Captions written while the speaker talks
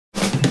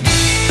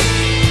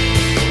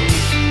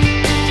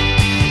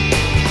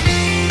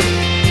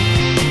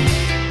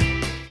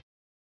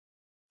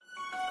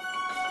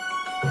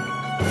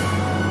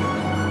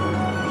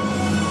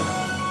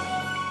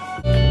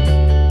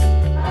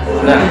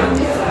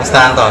Mr.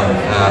 Anton,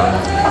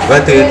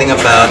 what do you think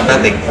about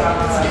batik?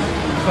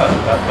 Well,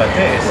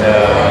 batik is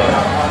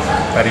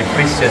very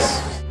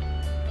precious.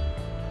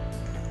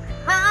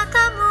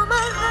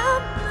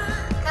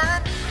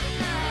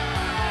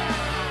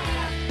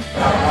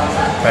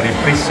 Very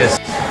precious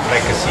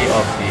legacy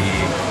of the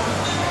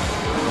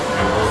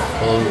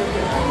old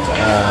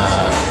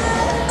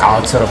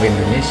culture of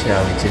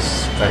Indonesia, which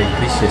is very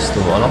precious to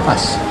all of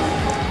us.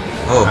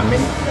 Oh, I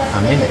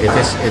mean,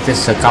 it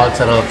is a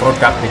cultural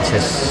product which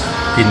has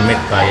been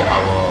made by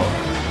our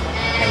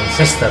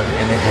ancestor,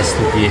 and it has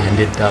to be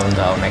handed down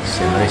to our next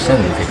generation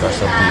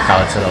because of the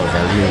cultural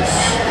values.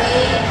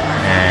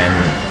 And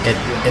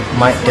it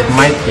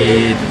might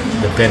be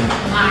the brand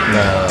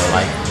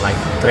like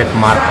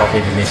trademark of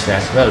Indonesia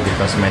as well,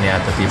 because many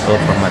other people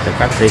from other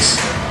countries,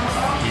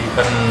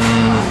 even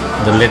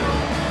the late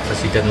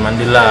President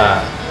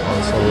Mandela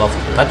also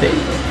loved batik.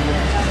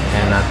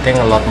 And I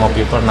think a lot more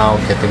people now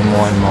getting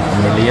more and more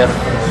familiar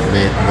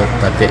with what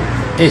batik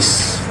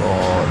is for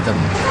them,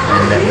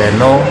 and that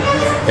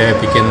they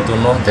begin to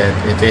know that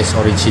it is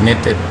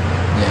originated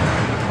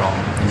from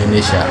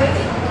Indonesia.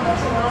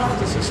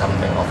 This is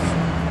something of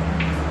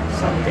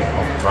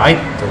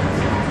pride to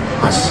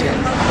us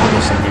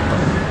Indonesian people.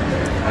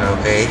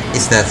 okay.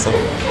 Is that so?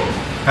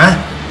 Huh?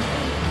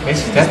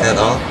 Is Is that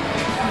all?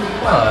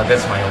 Well,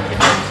 that's my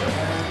opinion.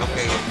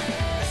 Okay.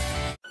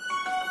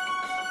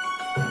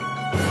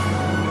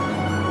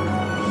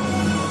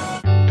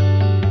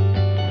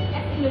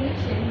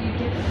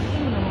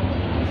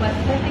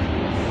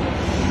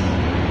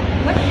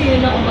 What do you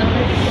know about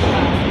batik?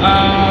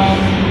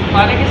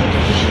 Batik is a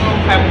traditional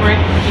fabric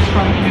which is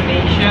from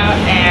Indonesia,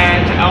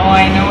 and all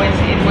I know is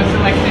it was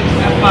selected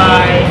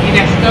by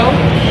UNESCO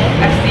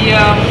as the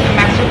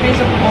masterpiece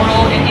of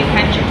oral and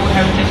intangible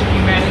heritage of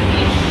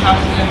humanity in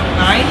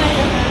 2009, I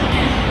guess.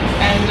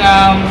 And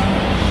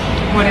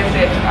what is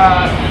it?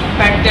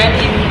 Back then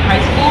in high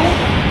school,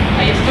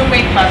 I used to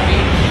make batik.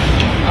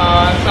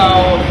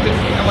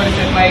 What is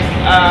it like?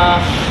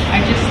 I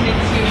just need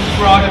to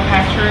draw the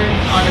pattern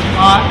on the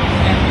cloth,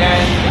 and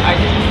then I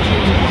just need to,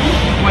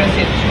 what is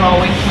it, draw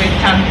it with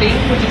canting,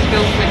 which is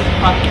filled with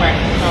cloth wax.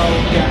 So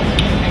yeah,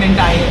 and then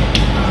dye it.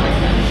 Like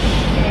that.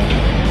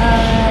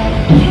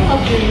 Do you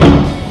love doing it?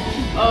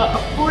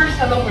 Of course,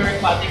 I love wearing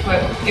batik,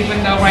 but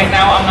even though right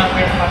now I'm not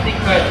wearing batik,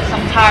 but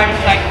sometimes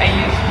like I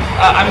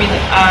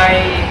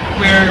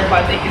wear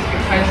batik is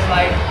because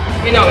like,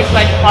 you know, it's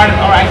like part of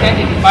our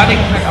identity. Batik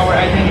is like our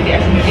identity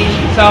as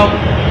Indonesian. So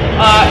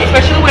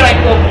especially when I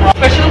go abroad,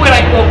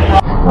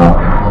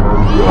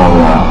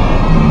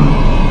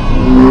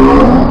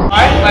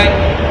 right? Like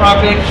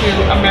probably to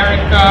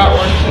America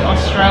or to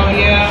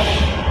Australia,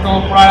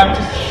 go abroad, I'm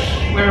just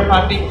wear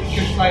batik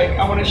because like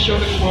I want to show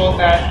the world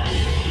that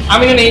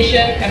I'm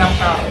Indonesian and I'm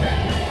proud of that.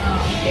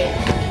 Okay.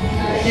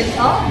 That's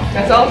all?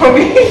 That's all for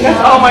me. That's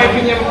all my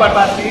opinion about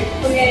batik.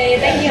 Okay,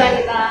 thank you,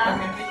 Anita.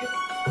 Okay, thank you.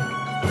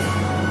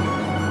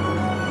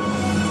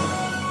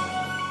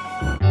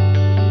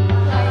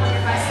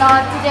 So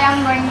today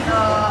I'm going to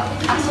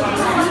ask you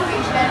some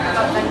question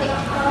about batik.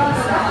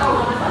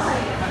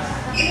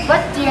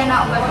 What do you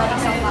know about batik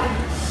so far?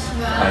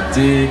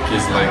 Batik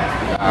is like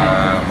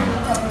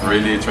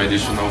really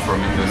traditional from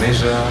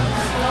Indonesia.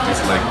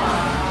 It's like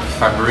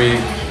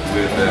fabric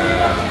with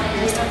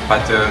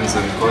patterns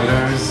and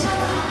colors,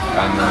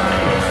 and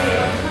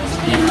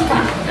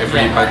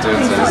every pattern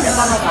has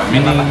a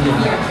meaning,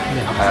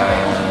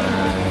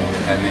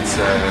 and it's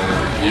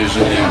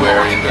usually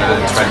wear in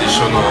a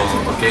traditional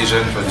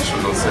occasion,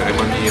 traditional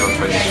ceremony or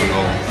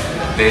traditional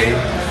day,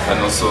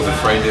 and also the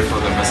Friday for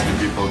the Muslim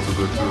people to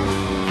go to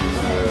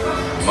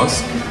the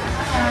mosque.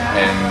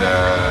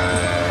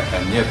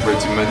 And yeah,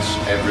 pretty much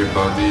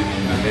everybody in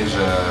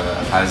Indonesia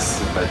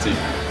has batik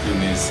in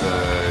his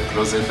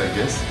closet, I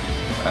guess.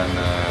 And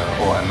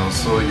and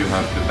also you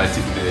have the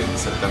batik day in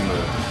September,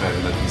 if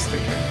I'm not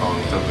mistaken, or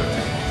October.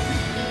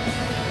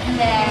 And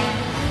then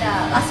the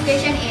last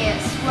question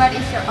is, what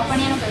is your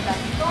opinion about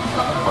batik?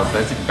 Well,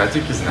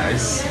 batik is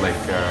nice, like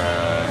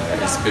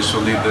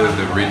especially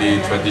the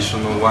really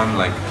traditional one,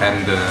 like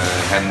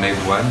handmade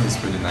one is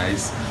pretty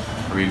nice.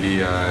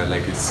 Really,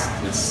 like it's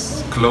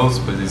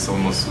clothes, but it's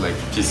almost like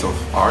a piece of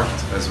art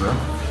as well.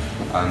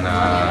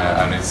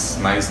 And it's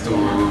nice to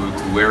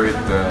wear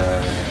it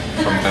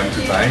from time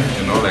to time,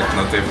 you know, like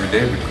not every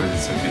day because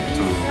it's a bit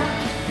too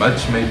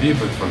much maybe,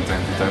 but from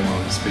time to time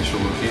on special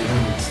occasion,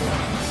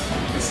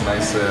 it's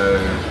nice,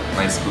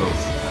 nice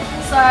clothes.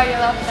 So you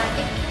love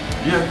batik?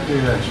 Yeah,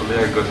 actually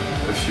I got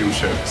a few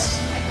shirts.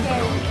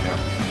 Okay.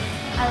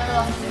 Yeah. I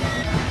love it.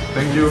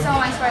 Thank you. So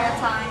much for your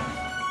time.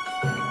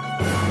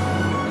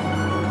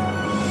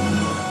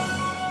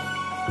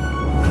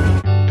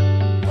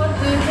 What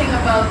do you think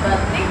about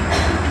batik?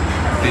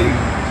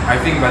 I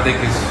think batik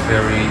is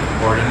very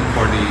important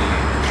for the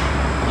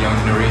young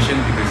generation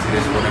because it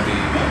is one of the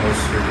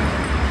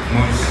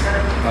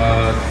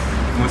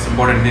most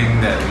important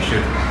thing that we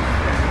should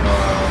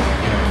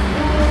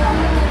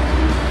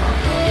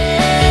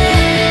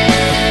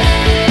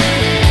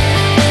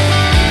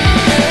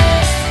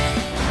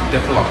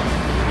develop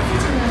in the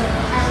future.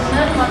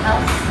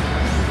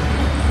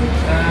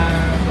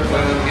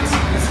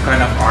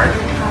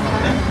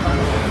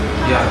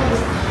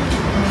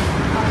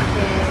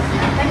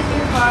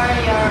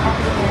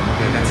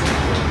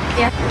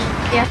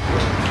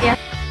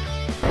 Yeah.